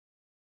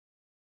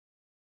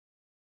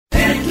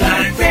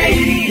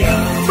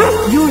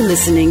You're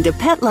listening to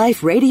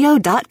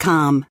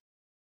PetLifeRadio.com.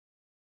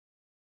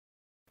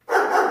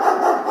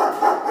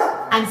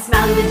 I'm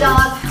Smiley the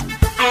dog.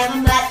 I am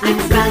a mutt. I'm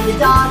Smiley the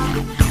dog.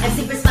 I'm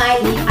super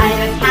smiley. I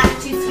have a cat,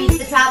 too sweet,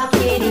 the travel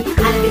kitty.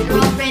 I have a good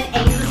girlfriend,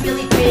 Angel's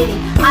really pretty.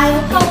 I have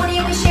a pony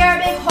and we share a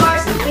big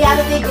horse. We have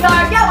a big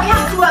yard. Yeah, we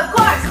have to, of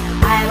course.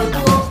 I have a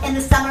pool. In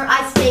the summer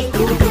I stay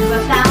cool. To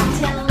a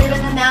fountain, live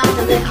in the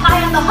mountain, live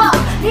high on the hog.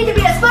 Need to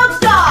be a spokes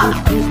dog.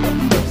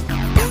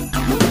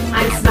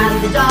 I'm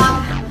Smiley the dog.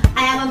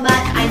 I am a mutt.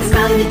 I'm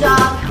Smiley the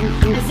dog.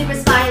 I'm super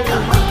smiley.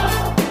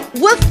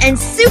 Woof and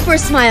super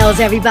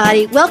smiles,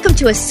 everybody. Welcome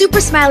to a super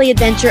smiley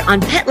adventure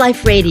on Pet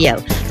Life Radio,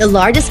 the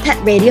largest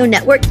pet radio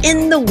network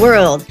in the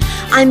world.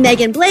 I'm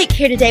Megan Blake,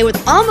 here today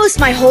with almost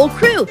my whole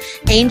crew.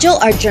 Angel,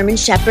 our German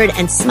Shepherd,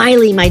 and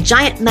Smiley, my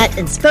giant mutt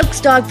and spokes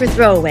dog for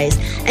throwaways,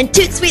 and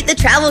Toot Sweet, the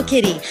travel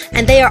kitty.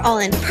 And they are all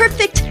in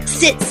perfect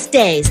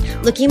sit-stays,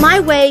 looking my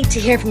way to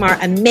hear from our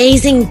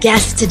amazing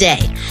guests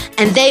today.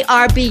 And they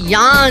are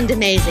beyond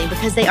amazing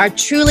because they are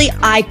truly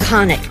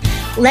iconic.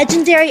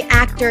 Legendary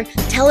actor,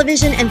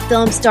 television and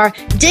film star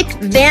Dick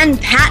Van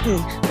Patten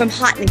from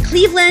Hot in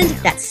Cleveland,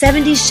 that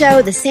 70s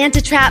show, The Santa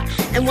Trap,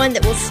 and one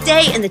that will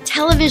stay in the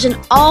Television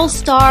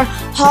All-Star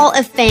Hall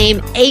of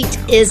Fame, 8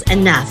 is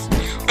Enough.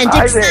 And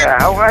Hi there,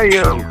 how are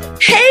you?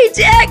 Hey,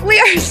 Dick, we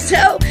are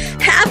so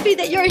happy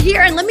that you're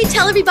here. And let me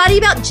tell everybody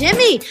about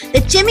Jimmy,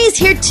 that Jimmy's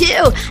here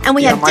too. And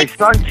we have my Dick.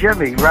 son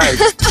Jimmy, right.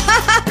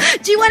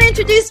 Do you want to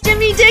introduce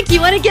Jimmy, Dick?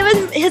 You want to give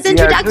his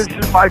introduction? Yes, this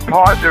is my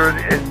partner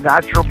in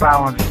Natural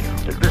Balance.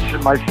 This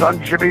is my son,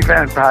 Jimmy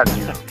Van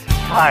Patten.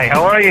 Hi,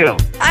 how are you?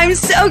 I'm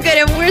so good,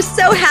 and we're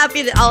so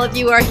happy that all of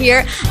you are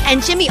here.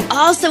 And Jimmy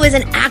also is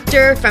an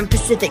actor from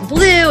Pacific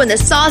Blue and the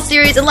Saw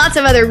series and lots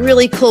of other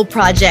really cool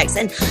projects.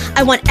 And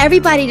I want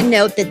everybody to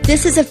note that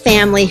this is a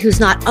family who's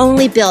not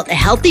only built a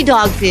healthy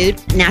dog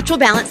food, Natural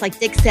Balance, like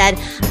Dick said,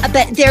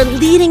 but they're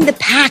leading the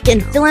pack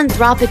in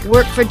philanthropic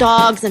work for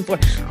dogs and for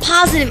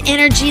positive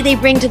energy they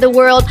bring to the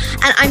world.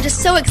 And I'm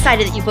just so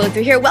excited that you both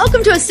are here.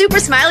 Welcome to a super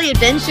smiley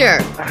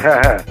adventure.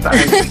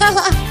 Thanks.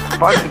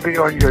 Fun to be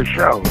on your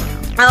show.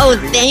 Oh,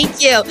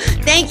 thank you.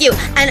 Thank you.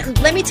 And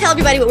let me tell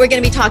everybody what we're going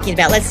to be talking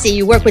about. Let's see.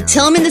 You work with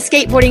Tillman the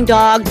skateboarding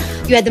dog.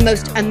 You had the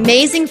most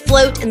amazing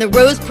float in the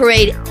Rose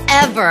Parade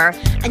ever.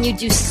 And you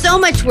do so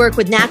much work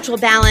with Natural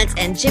Balance.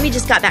 And Jimmy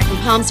just got back from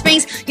Palm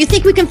Springs. You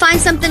think we can find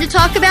something to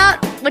talk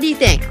about? What do you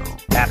think?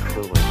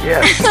 Absolutely.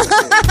 Yes.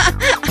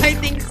 I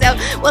think so.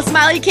 Well,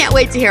 Smiley can't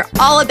wait to hear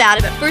all about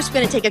it. But first, we're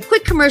going to take a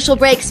quick commercial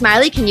break.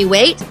 Smiley, can you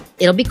wait?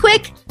 It'll be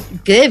quick.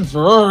 Good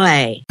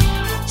boy.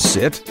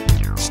 Sit.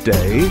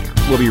 Stay.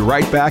 We'll be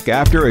right back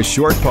after a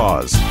short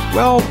pause.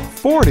 Well,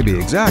 4 to be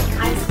exact.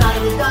 I'm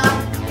Smiley the dog.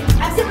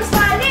 I'm super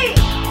smiley.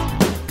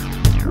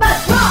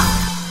 Must rock.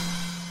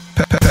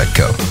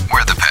 Petco,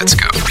 where the pets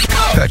go.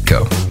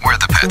 Petco, where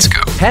the pets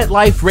go. Pet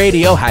Life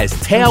Radio has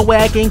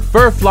tail-wagging,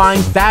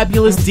 fur-flying,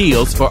 fabulous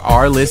deals for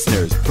our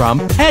listeners from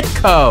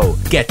Petco.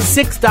 Get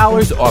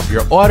 $6 off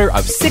your order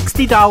of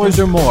 $60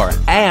 or more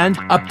and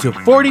up to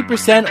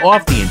 40%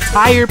 off the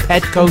entire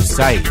Petco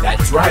site.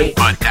 That's right.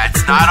 But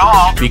that's not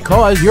all.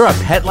 Because you're a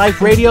Pet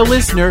Life Radio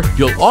listener,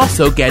 you'll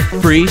also get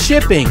free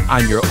shipping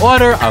on your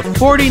order of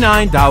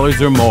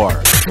 $49 or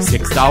more.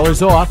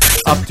 $6 off,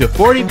 up to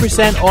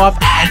 40% off,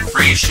 and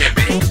free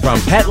shipping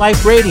from Pet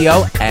Life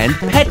Radio and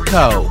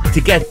Petco.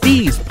 To get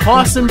these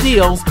awesome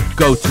deals,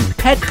 go to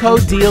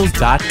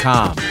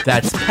PetcoDeals.com.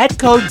 That's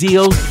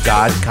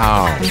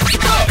PetcoDeals.com.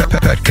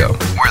 Petco,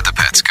 where the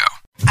pets go.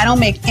 I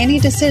don't make any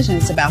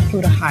decisions about who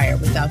to hire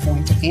without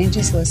going to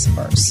Angie's List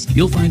first.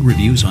 You'll find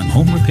reviews on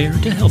home repair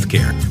to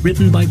healthcare,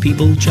 written by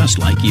people just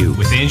like you.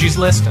 With Angie's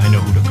List, I know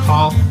who to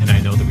call, and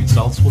I know the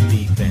results will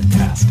be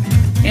fantastic.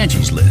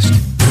 Angie's List,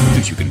 who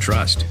you can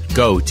trust.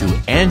 Go to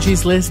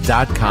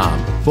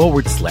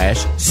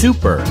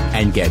angieslist.com/super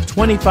and get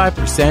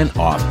 25%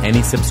 off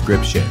any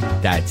subscription.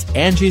 That's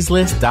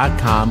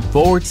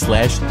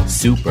angieslist.com/super.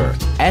 SUPER.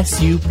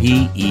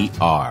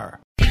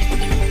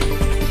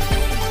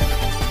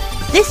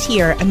 This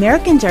year,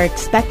 Americans are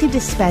expected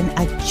to spend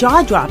a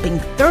jaw-dropping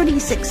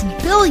 $36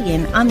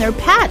 billion on their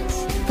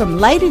pets. From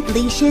lighted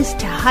leashes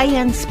to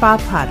high-end spa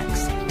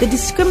products, the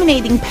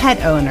discriminating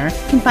pet owner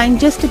can find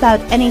just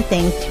about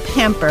anything to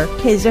pamper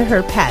his or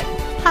her pet.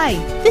 Hi,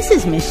 this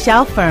is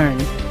Michelle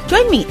Fern.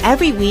 Join me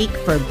every week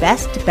for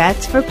Best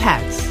Bets for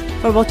Pets,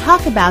 where we'll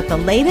talk about the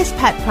latest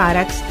pet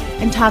products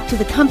and talk to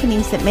the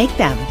companies that make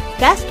them.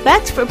 Best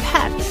Bets for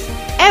Pets,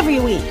 every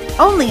week,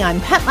 only on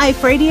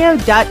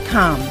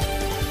PetLifeRadio.com.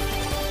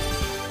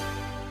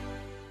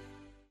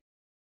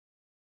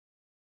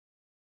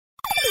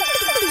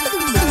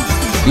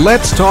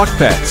 Let's Talk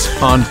Pets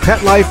on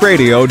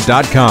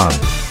PetLifeRadio.com.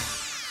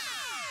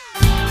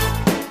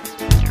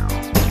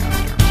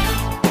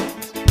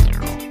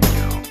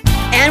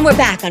 And we're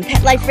back on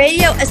Pet Life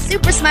Radio, a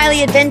super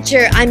smiley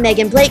adventure. I'm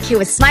Megan Blake here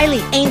with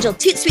Smiley, Angel,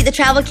 Toot Sweet the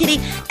Travel Kitty,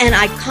 and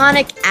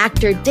iconic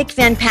actor Dick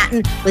Van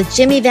Patten with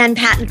Jimmy Van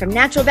Patten from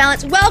Natural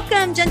Balance.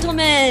 Welcome,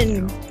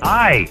 gentlemen.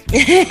 Hi.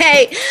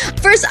 Hey,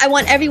 first I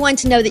want everyone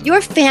to know that your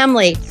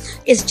family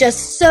is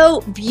just so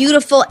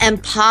beautiful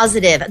and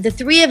positive. The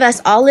three of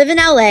us all live in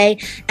LA,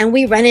 and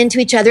we run into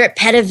each other at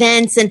pet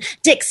events. And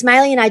Dick,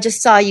 Smiley, and I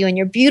just saw you and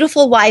your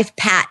beautiful wife,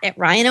 Pat, at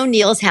Ryan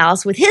O'Neill's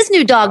house with his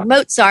new dog,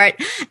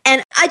 Mozart.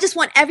 And I just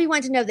want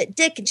everyone to know that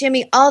Dick,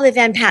 Jimmy, all the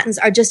Van Pattens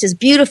are just as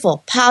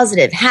beautiful,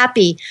 positive,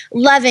 happy,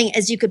 loving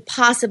as you could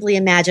possibly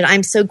imagine.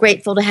 I'm so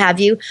grateful to have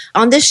you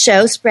on this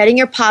show, spreading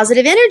your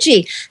positive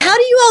energy. How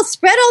do you all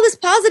spread all this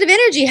positive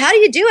energy? How do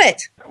you do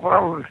it?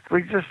 Well,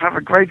 we just have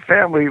a great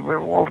family.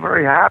 We're all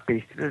very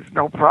happy. There's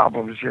no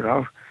problems, you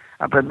know.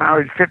 I've been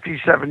married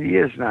 57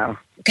 years now.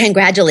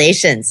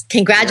 Congratulations.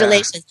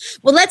 Congratulations. Yeah.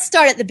 Well, let's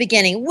start at the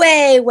beginning,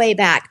 way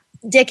back.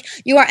 Dick,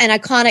 you are an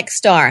iconic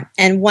star,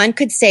 and one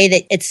could say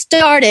that it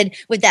started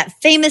with that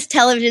famous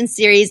television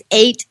series,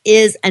 8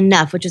 is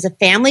Enough, which was a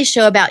family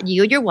show about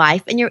you, your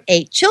wife, and your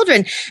 8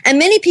 children. And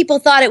many people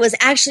thought it was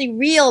actually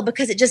real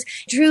because it just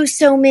drew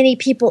so many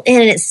people in,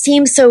 and it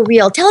seemed so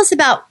real. Tell us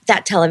about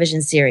that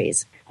television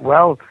series.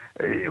 Well,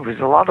 it was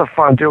a lot of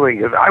fun doing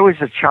it. I was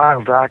a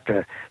child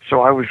actor,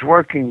 so I was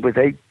working with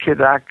 8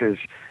 kid actors,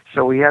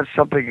 so we had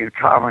something in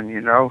common,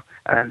 you know,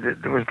 and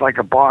there was like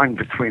a bond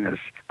between us.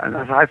 And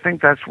I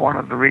think that's one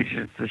of the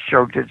reasons the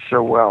show did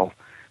so well,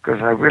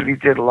 because I really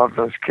did love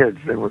those kids.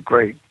 They were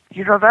great.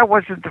 You know, that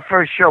wasn't the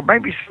first show.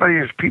 Maybe some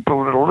of these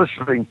people that are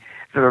listening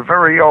that are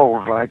very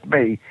old, like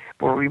me,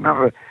 will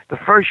remember the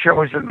first show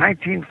was in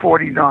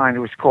 1949. It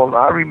was called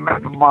I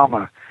Remember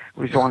Mama.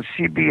 It was on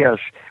CBS.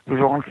 It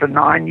was on for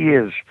 9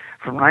 years,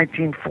 from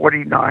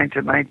 1949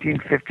 to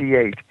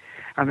 1958.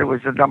 And it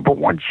was the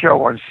 #1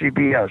 show on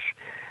CBS.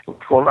 It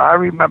was called I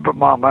Remember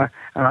Mama,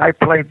 and I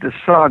played the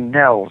son,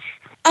 Nels.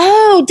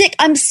 Oh, Dick,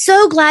 I'm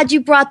so glad you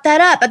brought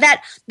that up.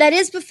 That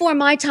is before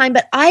my time,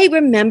 but I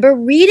remember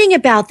reading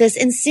about this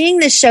and seeing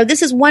this show.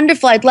 This is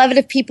wonderful. I'd love it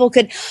if people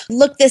could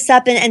look this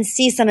up and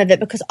see some of it,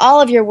 because all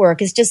of your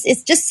work is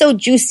it's just so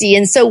juicy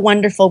and so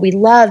wonderful. We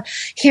love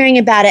hearing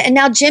about it. And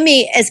now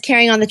Jimmy is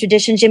carrying on the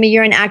tradition. Jimmy,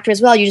 you're an actor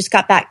as well. You just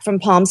got back from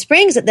Palm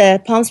Springs at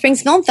the Palm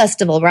Springs Film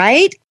Festival,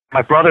 right?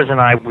 My brothers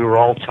and I, we were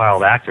all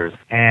child actors,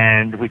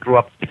 and we grew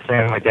up the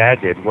same way my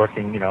dad did,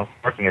 working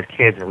as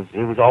kids.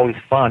 It was always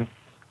fun.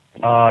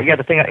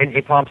 The thing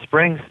in Palm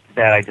Springs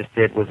that I just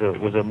did was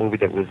a movie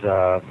that was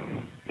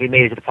we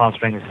made it to the Palm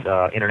Springs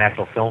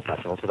International Film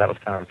Festival, so that was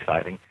kind of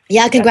exciting.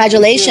 Yeah,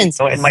 congratulations.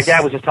 And my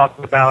dad was just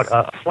talking about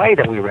a play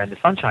that we were in, the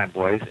Sunshine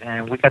Boys,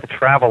 and we got to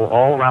travel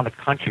all around the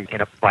country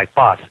by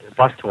bus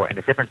tour, in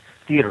a different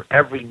theater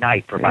every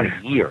night for about a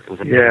year. It was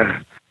amazing.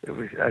 Yeah, it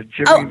was.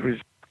 Jimmy was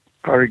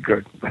very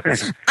good.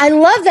 I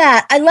love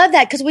that. I love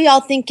that, because we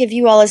all think of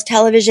you all as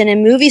television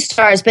and movie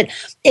stars, but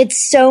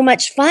it's so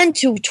much fun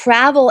to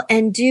travel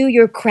and do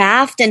your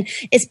craft. And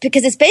it's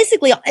because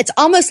it's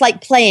almost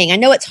like playing. I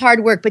know it's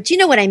hard work, but you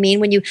know what I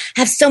mean? When you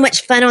have so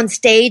much fun on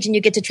stage and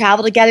you get to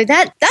travel together,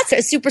 that's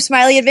a super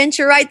smiley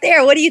adventure right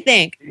there. What do you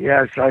think?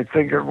 Yes, I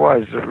think it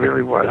was. It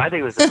really was. I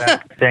think it was the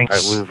best thing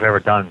we've ever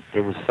done.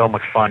 It was so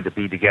much fun to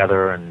be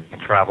together and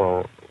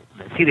travel,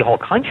 see the whole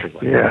country.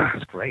 Yeah. It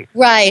was great.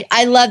 Right.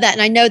 I love that.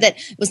 And I know that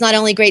it was not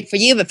only great for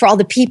you, but for all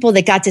the people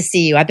that got to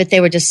see you. I bet they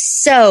were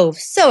just so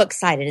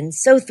excited and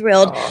so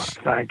thrilled. Oh,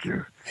 thank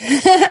you.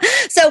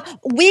 So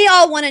we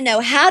all want to know,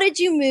 how did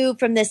you move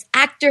from this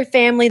actor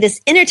family, this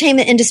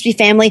entertainment industry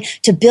family,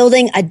 to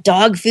building a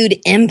dog food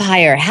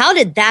empire? How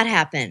did that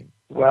happen?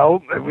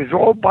 Well, it was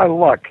all by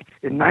luck.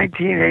 In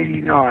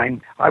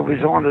 1989, I was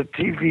on a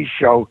TV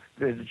show,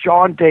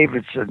 John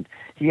Davidson.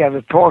 He had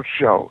a talk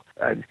show,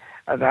 and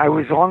I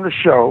was on the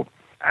show,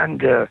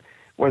 and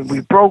when we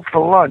broke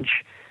for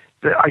lunch,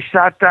 I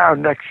sat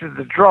down next to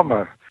the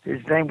drummer. His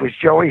name was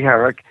Joey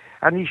Herrick,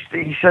 and he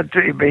said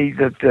to me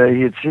that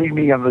he had seen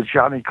me on the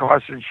Johnny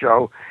Carson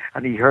show,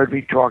 and he heard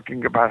me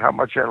talking about how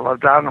much I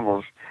loved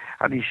animals.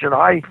 And he said,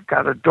 I've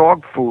got a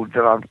dog food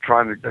that I'm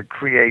trying to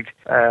create.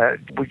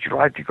 Would you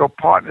like to go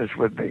partners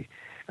with me?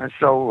 And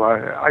so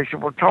I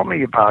said, well, tell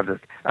me about it.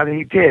 And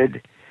he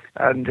did,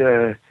 and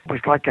it was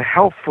like a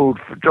health food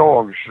for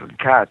dogs and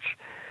cats.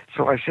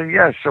 So I said,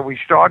 yes. So we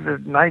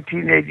started in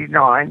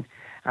 1989,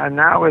 and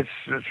now it's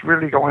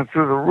really going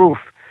through the roof.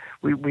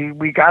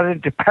 We got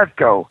into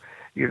Petco,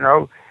 you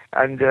know,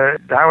 and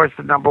now it's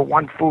the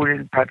 #1 food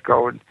in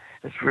Petco, and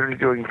it's really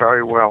doing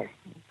very well.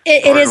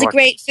 It is a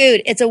great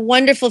food. It's a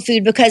wonderful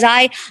food, because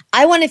I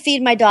want to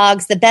feed my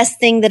dogs the best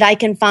thing that I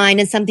can find,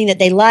 and something that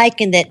they like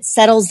and that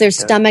settles their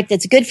stomach,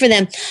 that's good for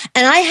them.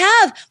 And I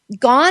have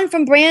gone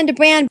from brand to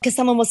brand because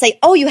someone will say,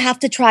 oh, you have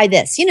to try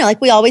this. You know,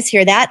 like we always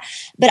hear that.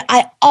 But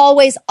I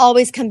always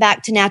come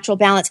back to Natural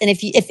Balance. And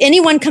if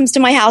anyone comes to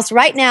my house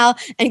right now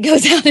and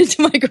goes out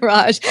into my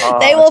garage,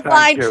 they will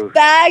find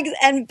bags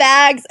and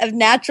bags of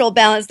Natural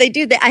Balance. They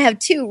do. I have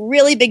 2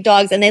 really big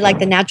dogs, and they like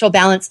the Natural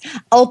Balance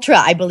Ultra,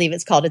 I believe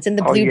it's called. It's in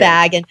the blue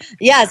bag. And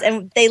yes,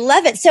 and they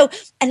love it. So,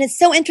 and it's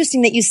so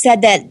interesting that you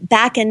said that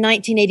back in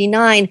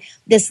 1989,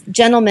 this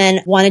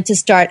gentleman wanted to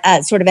start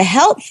sort of a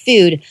health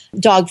food,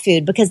 dog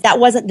food, because that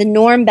wasn't the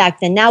norm back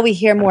then. Now we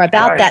hear more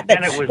about that.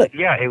 But, and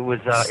it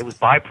was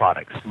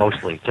byproducts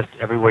mostly. Just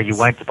everywhere you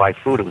went to buy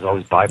food, it was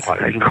always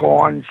byproducts. And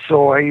corn,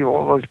 soy,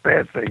 all those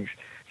bad things.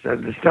 So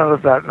there's none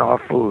of that in our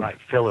food. Right,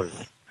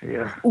 fillers.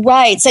 Yeah.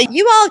 Right. So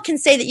you all can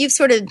say that you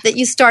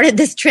started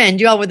this trend.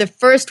 You all were the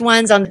first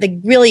ones on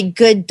the really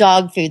good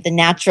dog food, the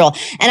natural.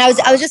 And I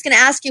was just going to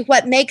ask you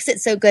what makes it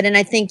so good. And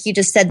I think you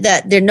just said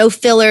that there are no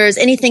fillers.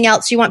 Anything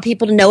else you want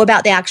people to know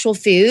about the actual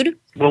food?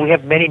 Well, we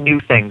have many new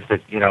things that,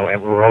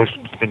 and we're always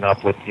keeping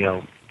up with,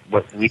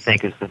 what we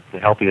think is the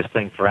healthiest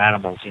thing for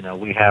animals.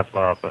 We have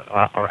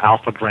our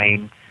alpha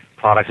grain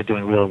products are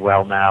doing really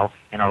well now,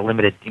 and our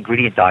limited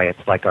ingredient diets,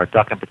 like our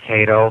duck and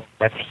potato,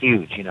 that's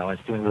huge.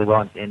 It's doing really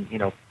well, and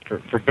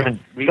for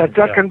different reasons. That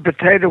duck and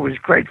potato was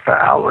great for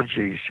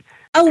allergies.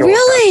 Oh,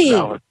 really?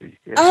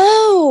 Yeah.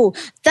 Oh,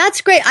 that's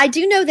great. I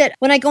do know that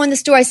when I go in the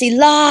store, I see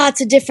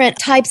lots of different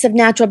types of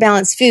Natural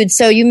Balance food.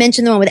 So you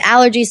mentioned the one with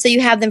allergies, so you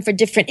have them for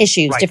different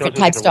issues, right, different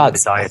types of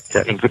dogs.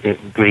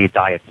 Ingredient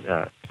diet,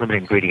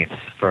 limited ingredients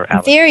for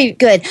allergies. Very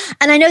good.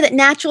 And I know that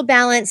Natural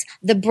Balance,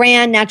 the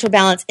brand Natural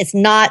Balance, it's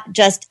not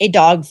just a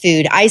dog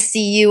food. I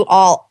see you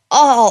all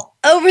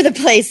over the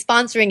place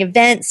sponsoring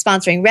events,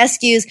 sponsoring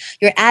rescues.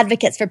 You're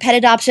advocates for pet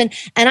adoption.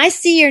 And I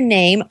see your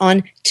name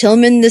on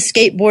Tillman the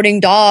Skateboarding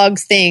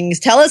Dogs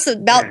things. Tell us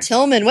about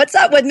Tillman. What's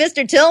up with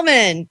Mr.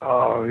 Tillman?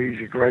 Oh, he's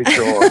a great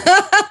dog.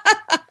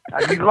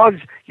 And he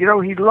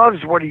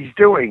loves what he's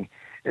doing.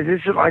 It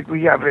isn't like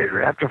we have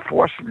to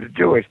force him to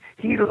do it.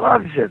 He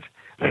loves it.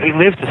 He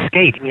lives to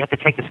skate. We have to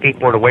take the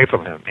skateboard away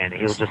from him, and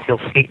he'll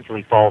skate until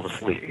he falls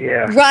asleep.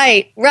 Yeah.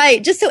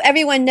 Right. Just so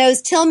everyone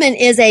knows, Tillman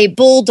is a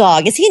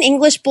bulldog. Is he an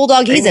English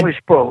bulldog? English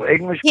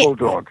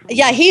bulldog.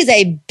 Yeah, he's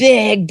a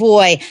big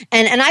boy.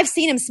 And I've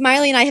seen him.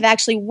 Smiley and I have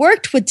actually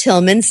worked with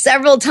Tillman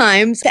several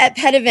times at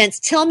pet events.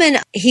 Tillman,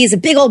 he's a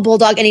big old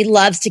bulldog, and he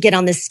loves to get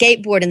on the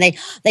skateboard, and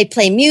they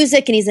play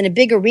music, and he's in a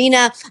big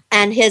arena,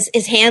 and his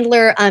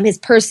handler, Tillman's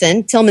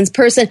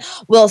person,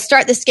 will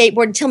start the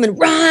skateboard, and Tillman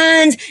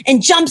runs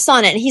and jumps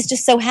on it. And he's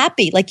just so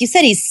happy. Like you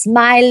said, he's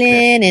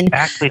smiling and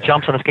actually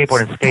jumps on a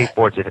skateboard and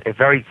skateboards at a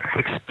very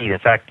quick speed. In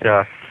fact,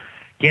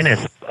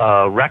 Guinness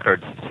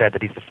Records said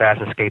that he's the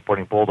fastest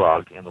skateboarding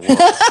bulldog in the world.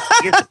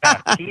 He is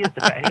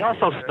the best. And he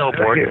also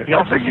snowboards. He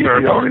also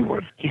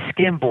surfs. He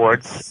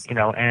skimboards,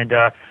 and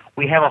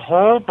we have a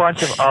whole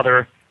bunch of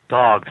other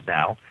dogs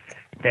now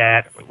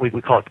that we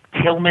call it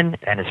Tillman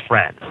and his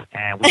friends.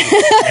 And we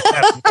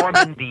have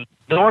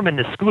Norman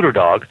the scooter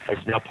dog is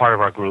now part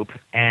of our group,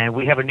 and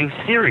we have a new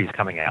series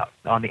coming out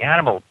on the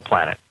Animal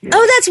Planet.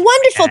 Oh, that's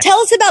wonderful. Tell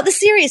us about the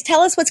series.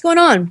 Tell us what's going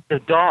on. The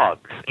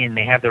dogs, and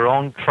they have their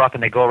own truck,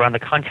 and they go around the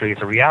country.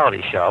 It's a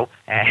reality show,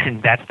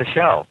 and that's the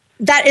show.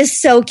 That is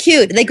so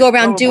cute. They go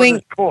around doing...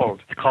 It's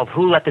called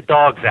Who Let the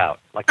Dogs Out?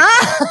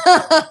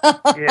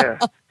 Yeah.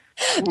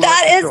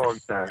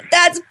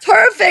 That's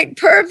perfect.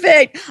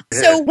 Yeah.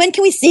 So when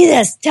can we see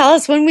this? Tell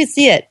us when we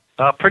see it.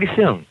 Pretty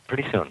soon.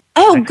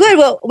 Oh, good.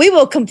 Well, we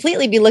will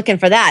completely be looking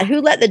for that.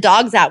 Who Let the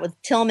Dogs Out with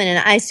Tillman, and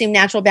I assume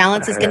Natural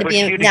Balance is going to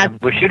be...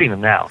 We're shooting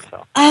them now.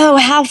 So. Oh,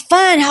 how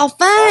fun. All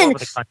over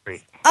the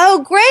country.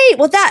 Oh, great.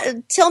 Well,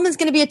 Tillman's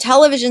going to be a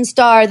television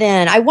star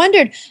then. I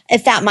wondered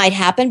if that might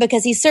happen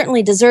because he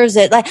certainly deserves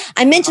it. Like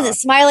I mentioned that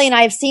Smiley and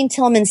I have seen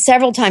Tillman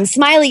several times.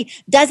 Smiley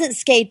doesn't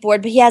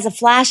skateboard, but he has a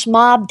flash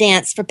mob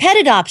dance for pet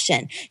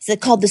adoption. It's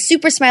called the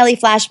Super Smiley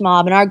Flash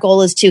Mob, and our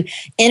goal is to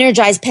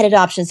energize pet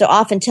adoption. So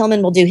often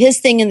Tillman will do his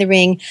thing in the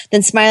ring,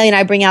 then Smiley and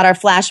I bring out our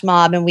flash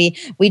mob, and we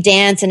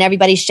dance, and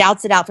everybody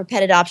shouts it out for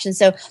pet adoption.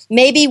 So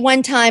maybe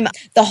one time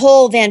the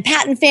whole Van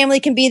Patten family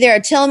can be there, or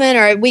Tillman,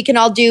 or we can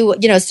all do,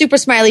 Super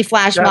Smiley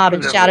Flash Mob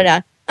and shout it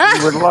out.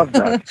 You would love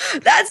that.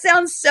 That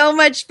sounds so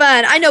much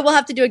fun. I know we'll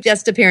have to do a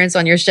guest appearance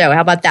on your show.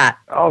 How about that?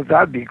 Oh,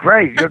 that'd be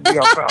great. You'd be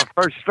our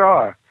first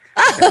star.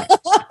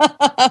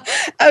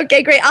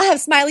 Okay, great. I'll have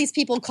Smiley's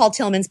people call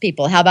Tillman's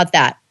people. How about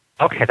that?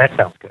 Okay, that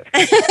sounds good.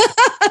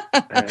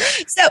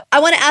 So I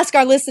want to ask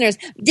our listeners,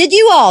 did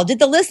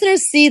the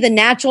listeners see the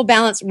Natural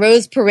Balance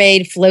Rose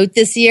Parade float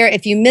this year?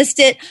 If you missed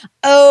it,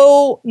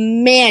 oh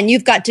man,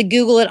 you've got to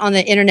Google it on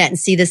the internet and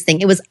see this thing.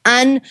 It was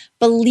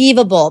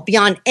unbelievable,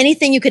 beyond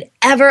anything you could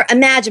ever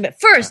imagine. But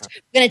first,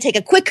 we're going to take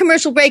a quick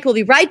commercial break. We'll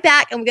be right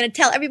back, and we're going to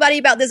tell everybody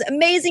about this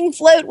amazing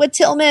float with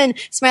Tillman.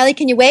 Smiley,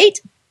 can you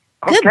wait?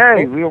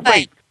 Okay, we'll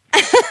wait.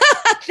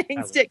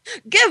 Thanks, Dick.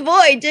 Good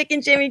boy, Dick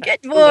and Jimmy.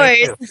 Good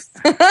boys.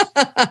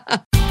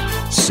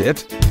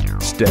 Sit.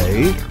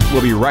 Stay.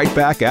 We'll be right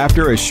back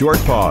after a short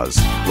pause.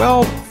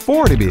 Well,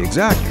 4 to be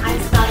exact. I'm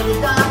Smiley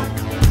the dog.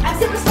 I'm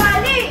Super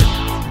Smiley.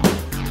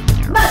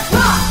 Let's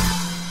rock.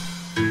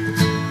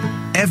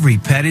 Every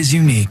pet is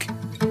unique.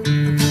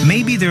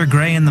 Maybe they're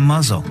gray in the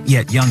muzzle,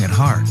 yet young at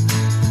heart.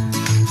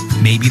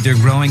 Maybe they're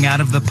growing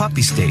out of the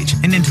puppy stage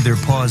and into their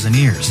paws and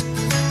ears.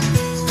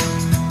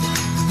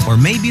 Or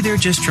maybe they're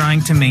just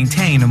trying to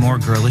maintain a more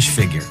girlish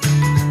figure.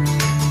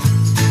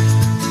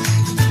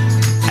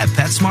 At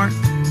PetSmart,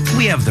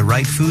 we have the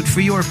right food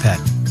for your pet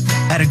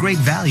at a great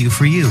value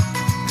for you.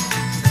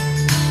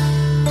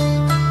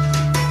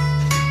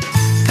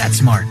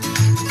 PetSmart.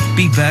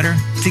 Be better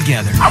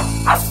together.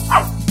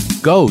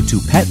 Go to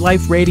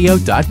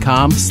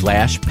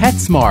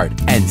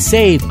PetLifeRadio.com/PetSmart and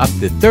save up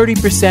to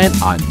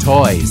 30% on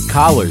toys,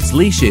 collars,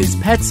 leashes,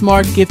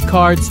 PetSmart gift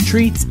cards,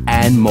 treats,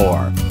 and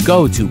more.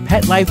 Go to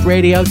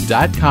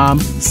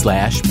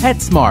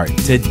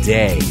PetLifeRadio.com/PetSmart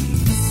today.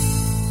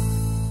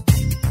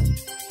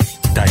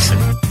 Dyson.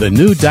 The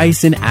new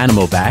Dyson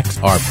Animal Vacs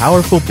are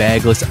powerful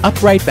bagless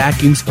upright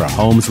vacuums for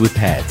homes with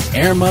pets.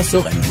 Air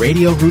muscle and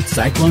radio root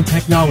cyclone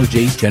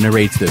technology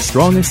generates the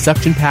strongest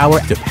suction power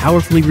to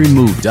powerfully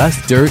remove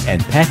dust, dirt,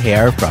 and pet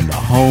hair from the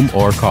home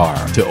or car.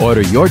 To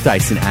order your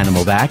Dyson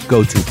Animal Vac,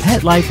 go to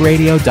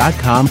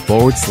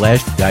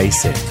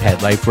PetLifeRadio.com/Dyson.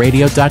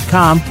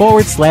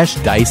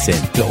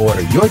 PetLifeRadio.com/Dyson to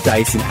order your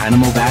Dyson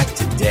Animal Vac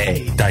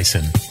today.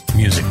 Dyson.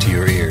 Music to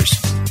your ears.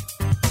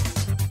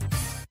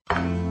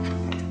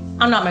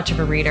 I'm not much of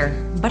a reader,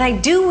 but I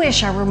do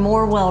wish I were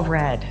more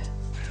well-read.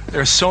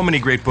 There are so many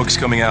great books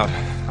coming out.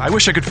 I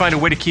wish I could find a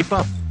way to keep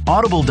up.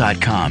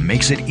 Audible.com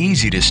makes it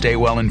easy to stay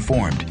well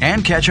informed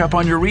and catch up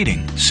on your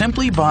reading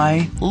simply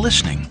by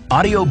listening.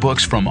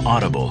 Audiobooks from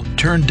Audible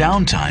turn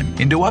downtime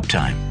into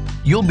uptime.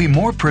 You'll be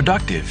more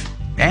productive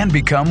and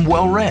become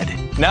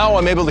well-read. Now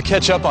I'm able to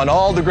catch up on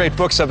all the great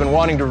books I've been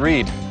wanting to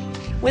read.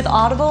 With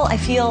Audible, I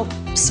feel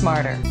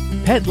smarter.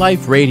 Pet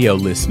Life Radio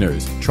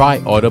listeners,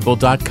 try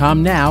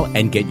Audible.com now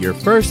and get your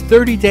first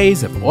 30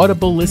 days of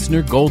Audible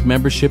Listener Gold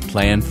membership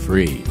plan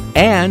free.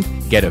 And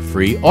get a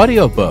free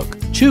audiobook.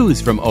 Choose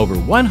from over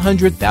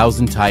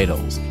 100,000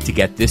 titles. To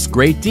get this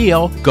great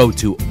deal, go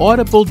to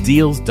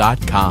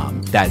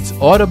audibledeals.com. That's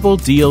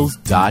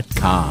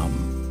audibledeals.com.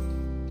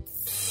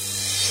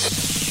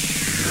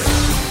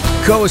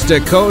 Coast to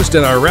coast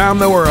and around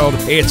the world,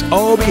 it's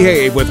Oh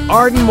Behave with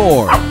Arden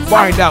Moore.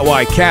 Find out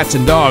why cats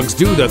and dogs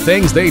do the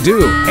things they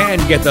do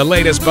and get the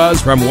latest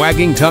buzz from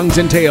wagging tongues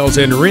and tails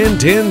in Rin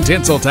Tin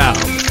Tinseltown.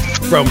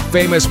 From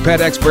famous pet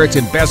experts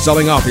and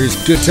best-selling authors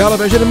to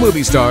television and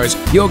movie stars,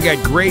 you'll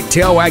get great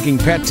tail-wagging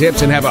pet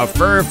tips and have a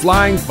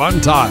fur-flying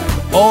fun time.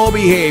 Oh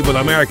Behave with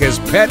America's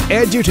pet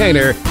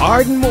edutainer,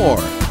 Arden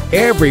Moore.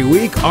 Every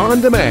week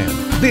on demand.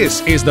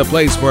 This is the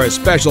place for a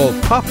special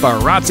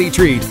paparazzi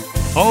treat.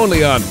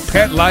 Only on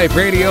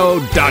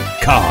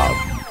PetLifeRadio.com.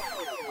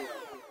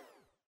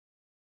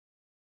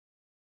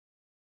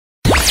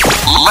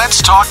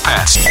 Let's talk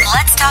pets.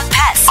 Let's talk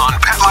pets On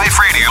Pet Life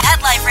Radio.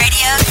 Pet Life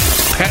Radio.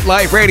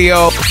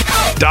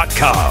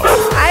 PetLifeRadio.com.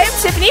 I am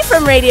Tiffany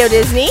from Radio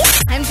Disney.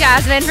 I'm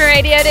Jasmine from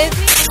Radio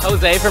Disney.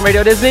 Jose from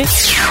Radio Disney.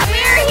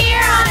 We're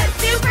here on a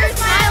super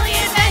smiley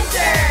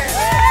adventure.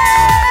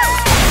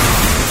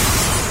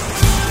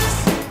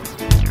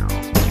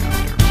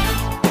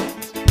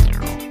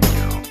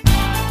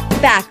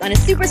 Back on a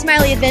super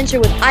smiley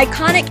adventure with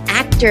iconic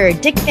actor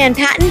Dick Van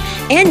Patten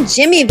and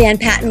Jimmy Van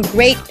Patten,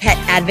 great pet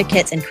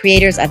advocates and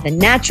creators of the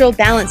Natural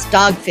Balanced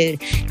Dog Food,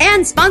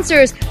 and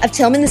sponsors of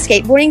Tillman the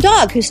Skateboarding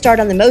Dog, who starred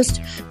on the most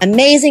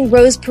amazing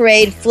Rose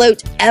Parade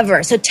float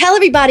ever. So tell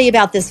everybody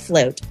about this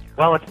float.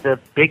 Well, it's the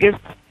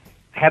biggest,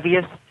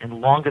 heaviest,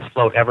 and longest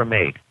float ever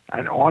made.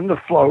 And on the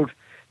float,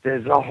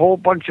 there's a whole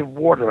bunch of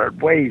water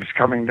and waves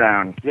coming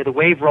down. Yeah, the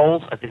wave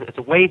rolls. It's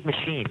a wave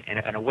machine,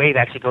 and a wave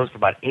actually goes for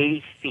about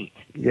 80 feet.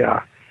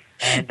 Yeah.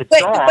 And the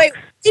Wait, dogs...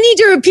 you need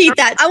to repeat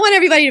that. I want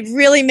everybody to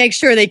really make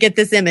sure they get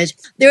this image.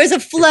 There is a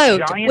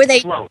float where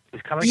they... float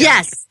is coming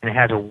yes. down, and it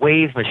has a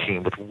wave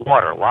machine with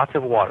water, lots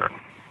of water.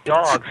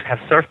 Dogs have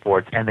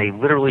surfboards, and they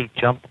literally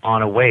jump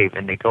on a wave,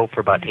 and they go for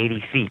about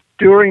 80 feet.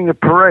 During the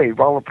parade,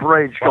 while the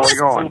parade's going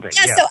on.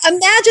 Yeah, so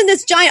imagine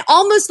this giant,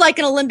 almost like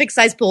an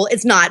Olympic-sized pool.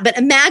 It's not, but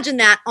imagine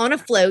that on a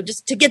float,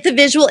 just to get the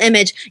visual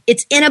image.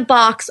 It's in a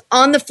box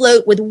on the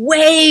float with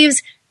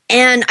waves,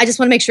 and I just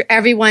want to make sure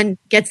everyone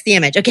gets the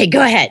image. Okay,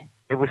 go ahead.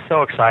 It was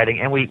so exciting,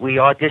 and we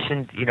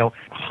auditioned,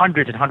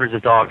 hundreds and hundreds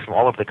of dogs from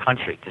all over the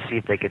country to see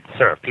if they could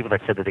surf. People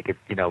that said that they could,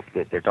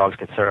 that their dogs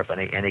could surf, and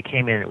they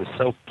came in. It was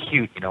so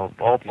cute,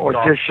 all these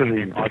dogs came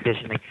in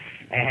auditioning,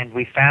 and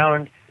we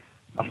found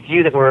a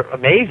few that were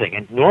amazing.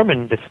 And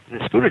Norman, the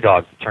scooter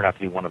dog, turned out to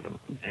be one of them,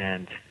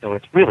 and so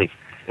it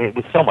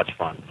was so much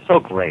fun, so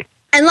great.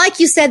 And like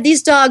you said,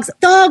 these dogs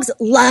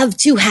love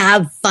to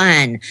have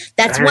fun.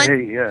 That's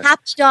one.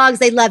 Happy dogs,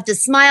 they love to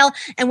smile.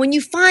 And when you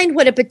find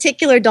what a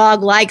particular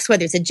dog likes,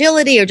 whether it's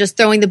agility or just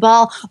throwing the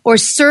ball or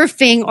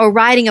surfing or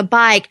riding a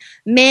bike,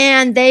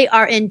 man, they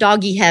are in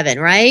doggy heaven,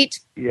 right?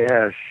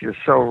 Yes, you're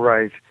so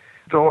right.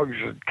 Dogs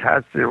and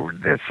cats,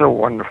 they're so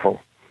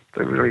wonderful.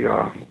 They really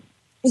are.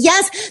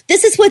 Yes,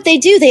 this is what they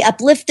do. They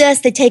uplift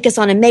us. They take us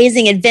on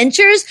amazing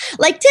adventures.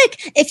 Like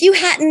Dick, if you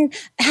hadn't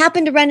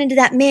happened to run into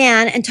that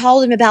man and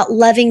told him about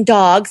loving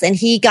dogs and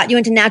he got you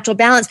into Natural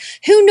Balance,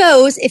 who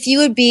knows if you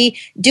would be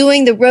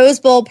doing the Rose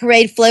Bowl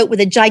parade float with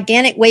a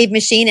gigantic wave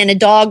machine and a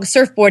dog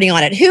surfboarding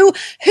on it. Who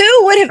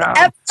would have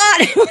ever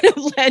thought it would have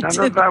led to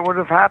None of that would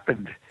have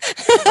happened.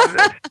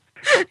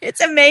 It's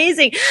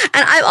amazing.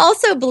 And I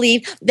also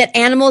believe that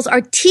animals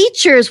are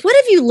teachers. What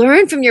have you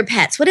learned from your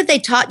pets? What have they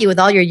taught you with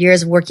all your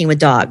years of working with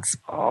dogs?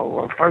 Oh,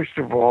 well, first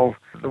of all,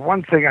 the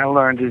one thing I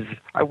learned is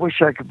I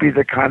wish I could be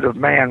the kind of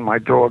man my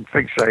dog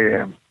thinks I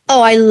am.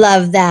 Oh, I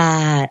love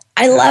that.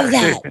 I love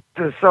that.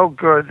 They're so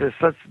good. They're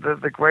such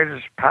the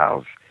greatest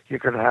pals you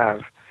could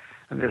have.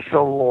 And they're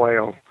so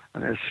loyal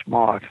and they're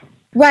smart.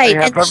 Right.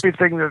 They have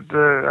everything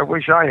that I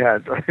wish I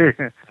had.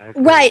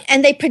 Right.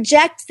 And they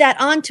project that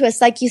onto us.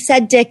 Like you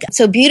said, Dick,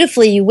 so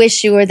beautifully, you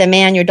wish you were the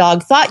man your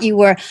dog thought you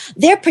were.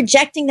 They're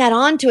projecting that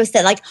onto us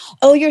that like,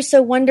 oh, you're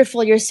so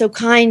wonderful. You're so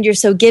kind. You're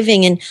so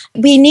giving. And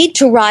we need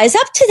to rise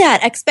up to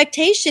that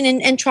expectation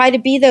and try to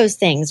be those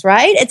things.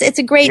 Right. It's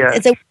a great,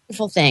 It's a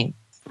wonderful thing.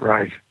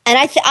 Right. And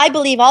I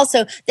believe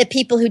also that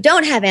people who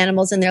don't have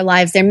animals in their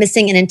lives, they're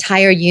missing an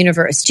entire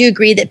universe. Do you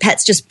agree that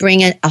pets just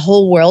bring a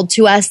whole world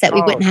to us that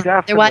we wouldn't have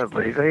otherwise?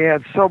 Definitely. They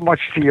add so much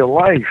to your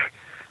life.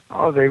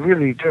 Oh, they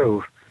really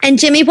do. And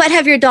Jimmy, what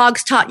have your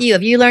dogs taught you?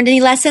 Have you learned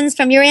any lessons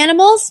from your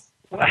animals?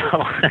 Well,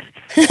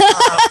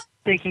 I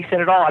think he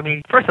said it all. I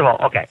mean, first of all,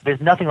 okay,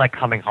 there's nothing like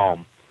coming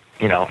home,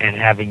 and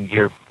having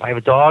I have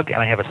a dog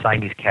and I have a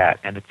Siamese cat,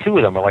 and the two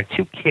of them are like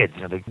two kids.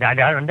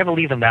 I never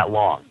leave them that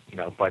long,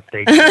 but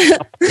they're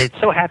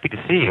so happy to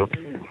see you.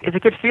 It's a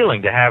good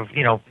feeling to have,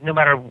 no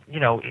matter,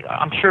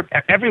 I'm sure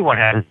everyone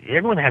has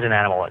an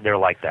animal. They're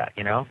like that,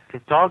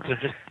 The dogs are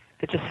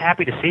they're just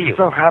happy to see you.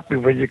 So happy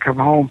when you come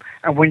home,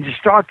 and when you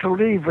start to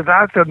leave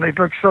without them, they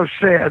look so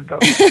sad.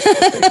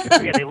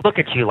 Yeah, they look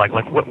at you like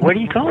where are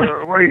you going?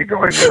 Where are you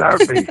going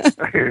without me?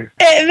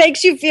 It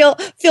makes you feel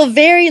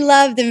very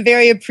loved and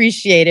very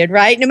appreciated,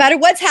 right? No matter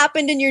what's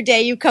happened in your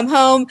day, you come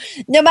home.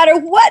 No matter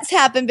what's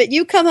happened, but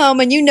you come home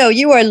and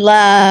you are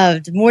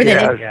loved more than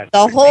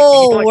the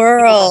whole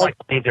world. People like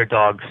to leave their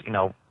dogs,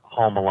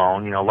 home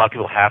alone. A lot of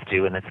people have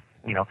to, and it's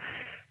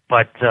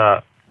but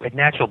at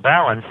Natural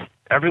Balance,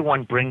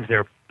 everyone brings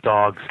their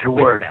dogs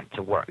with them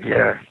to work.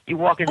 Yeah. You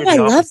walk into I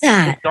the office, love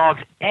that. there's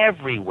dogs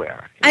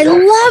everywhere. I love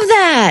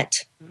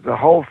that. The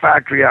whole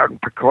factory out in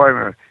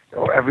Pacoima,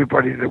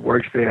 everybody that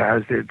works there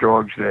has their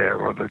dogs there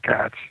or their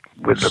cats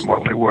with them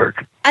while they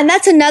work. And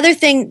that's another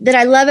thing that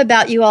I love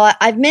about you all.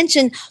 I've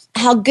mentioned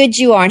how good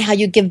you are and how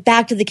you give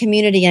back to the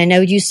community. And I know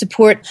you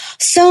support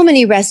so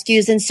many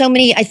rescues and so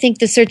many, I think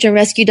the search and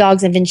rescue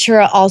dogs in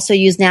Ventura also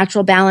use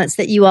Natural Balance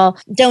that you all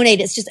donate.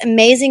 It's just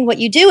amazing what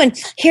you do. And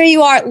here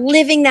you are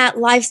living that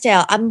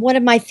lifestyle. One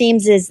of my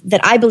themes is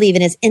that I believe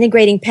in is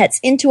integrating pets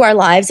into our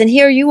lives. And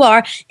here you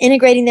are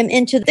integrating them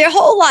into their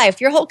whole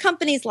life, your whole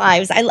company's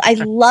lives. I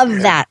love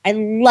that. I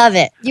love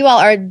it. You all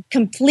are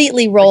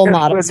completely role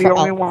models We're the for all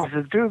only ones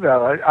to do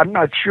that. I'm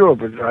not sure,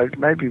 but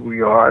maybe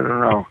we are. I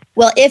don't know.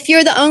 Well, if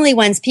you're the only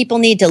ones, people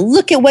need to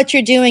look at what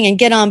you're doing and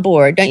get on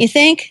board, don't you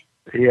think?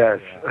 Yes.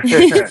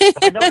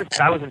 I noticed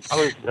I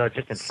was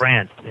just in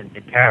France, in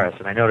Paris,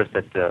 and I noticed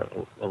that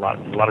a lot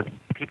of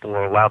people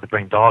are allowed to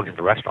bring dogs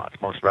into restaurants,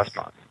 most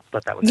restaurants.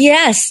 But that was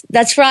Yes,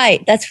 that's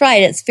right. That's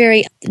right. It's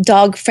very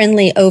dog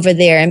friendly over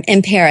there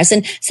in Paris.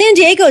 And San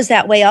Diego is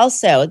that way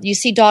also. You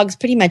see dogs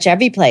pretty much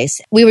every place.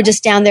 We were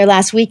just down there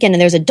last weekend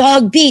and there's a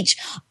dog beach.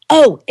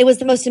 Oh, it was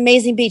the most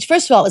amazing beach.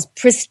 First of all, it was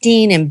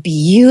pristine and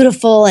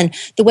beautiful and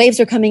the waves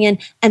were coming in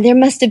and there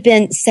must have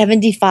been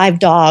 75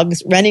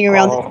 dogs running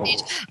around the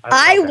beach.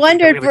 I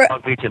wondered for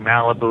dog beach in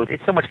Malibu.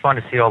 It's so much fun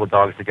to see all the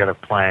dogs together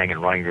playing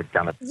and running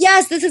down the.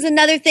 Yes, this is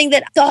another thing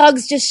that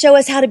dogs just show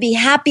us how to be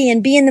happy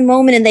and be in the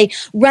moment and they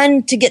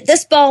run to get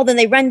this ball, then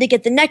they run to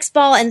get the next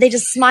ball and they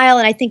just smile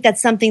and I think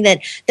that's something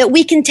that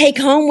we can take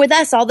home with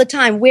us all the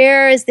time.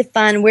 Where is the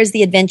fun? Where's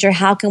the adventure?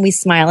 How can we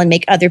smile and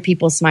make other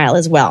people smile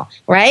as well?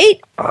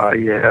 Right?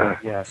 Yeah.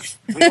 Yes.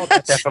 We all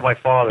got that from my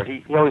father.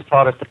 He always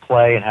taught us to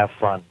play and have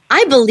fun.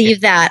 I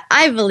believe that.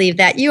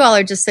 You all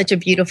are just such a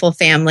beautiful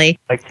family.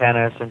 Like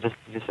tennis and just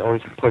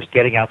always push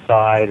getting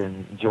outside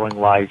and enjoying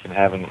life and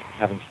having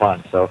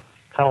fun. So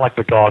kind of like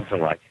what dogs are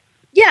like.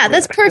 Yeah,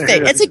 that's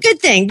perfect. It's a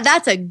good thing.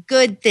 That's a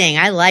good thing.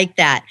 I like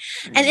that.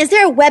 And is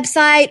there a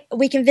website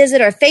we can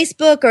visit or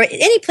Facebook or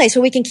any place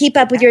where we can keep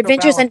up with your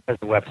adventures? There's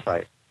a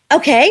website.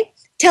 Okay.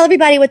 Tell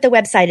everybody what the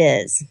website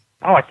is.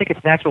 Oh, I think it's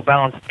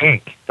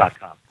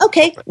naturalbalanceinc.com.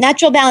 Okay,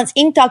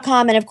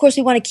 naturalbalanceinc.com. And of course,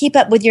 we want to keep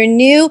up with your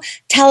new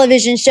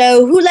television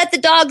show, Who Let the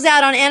Dogs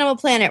Out on Animal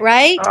Planet,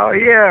 right? Oh,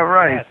 yeah,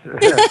 right.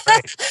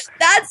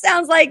 That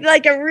sounds like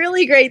a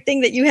really great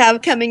thing that you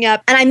have coming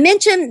up. And I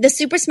mentioned the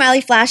Super Smiley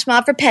Flash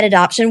Mob for pet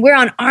adoption. We're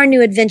on our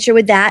new adventure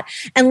with that.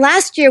 And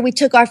last year, we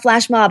took our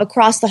Flash Mob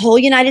across the whole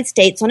United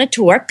States on a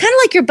tour, kind of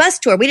like your bus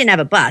tour. We didn't have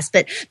a bus,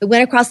 but we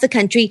went across the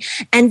country.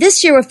 And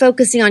this year, we're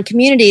focusing on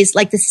communities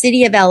like the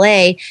city of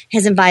LA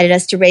has invited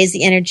us to raise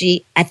the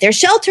energy at their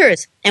shelter.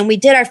 shelters. And we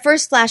did our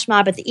first flash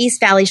mob at the East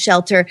Valley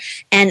shelter.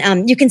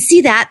 And you can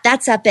see that.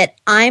 That's up at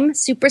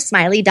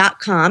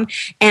I'mSuperSmiley.com.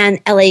 And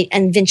LA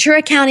and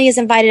Ventura County has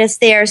invited us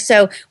there.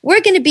 So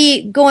we're going to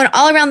be going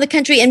all around the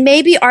country, and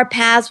maybe our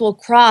paths will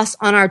cross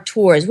on our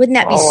tours. Wouldn't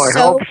that be I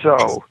hope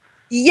so.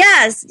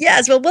 Yes.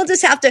 Well, we'll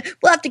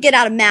have to get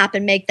out a map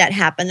and make that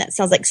happen. That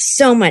sounds like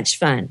so much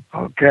fun.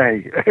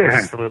 Okay.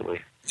 Absolutely.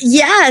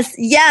 Yes.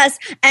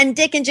 And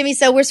Dick and Jimmy,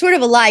 so we're sort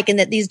of alike in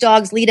that these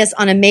dogs lead us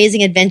on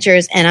amazing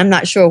adventures, and I'm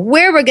not sure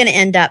where we're going to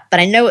end up, but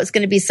I know it's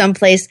going to be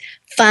someplace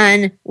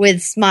fun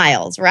with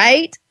smiles,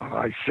 right?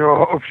 I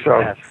sure hope so.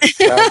 Yes.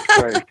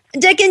 That's great.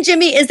 Dick and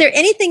Jimmy, is there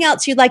anything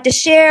else you'd like to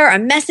share, a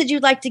message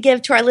you'd like to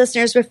give to our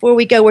listeners before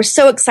we go? We're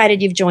so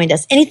excited you've joined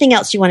us. Anything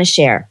else you want to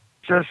share?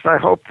 Just, I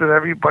hope that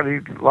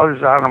everybody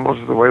loves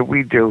animals the way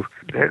we do.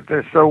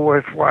 They're so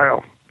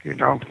worthwhile, you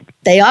know.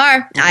 They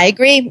are. I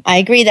agree.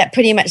 That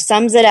pretty much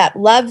sums it up.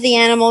 Love the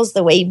animals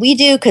the way we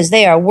do because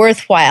they are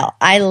worthwhile.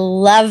 I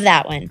love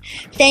that one.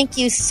 Thank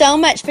you so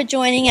much for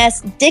joining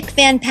us, Dick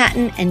Van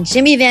Patten and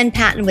Jimmy Van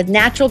Patten with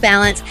Natural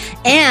Balance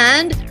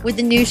and with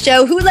the new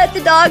show, Who Let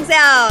the Dogs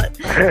Out?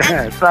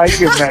 Thank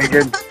you,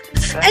 Megan.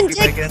 And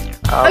Dick, it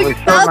was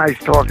so nice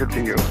talking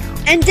to you.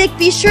 And Dick,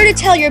 be sure to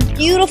tell your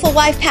beautiful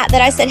wife, Pat,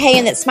 that I said hey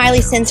and that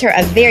Smiley sends her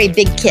a very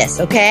big kiss,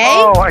 okay?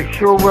 Oh, I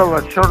sure will.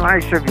 It's so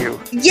nice of you.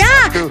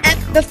 Yeah.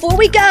 And before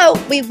we go,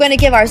 we're going to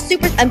give our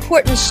super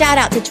important shout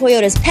out to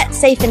Toyota's Pet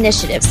Safe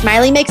Initiative.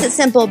 Smiley makes it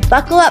simple.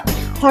 Buckle up,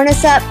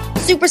 harness up,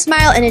 super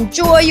smile, and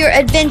enjoy your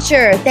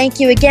adventure. Thank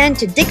you again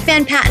to Dick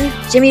Van Patten,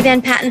 Jimmy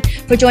Van Patten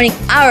for joining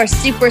our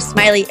Super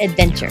Smiley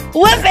adventure.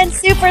 Whoop and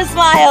super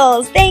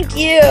smiles. Thank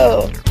you.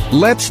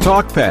 Let's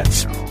Talk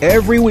Pets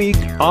every week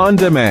on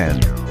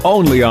demand,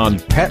 only on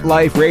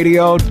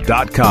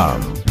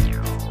PetLifeRadio.com.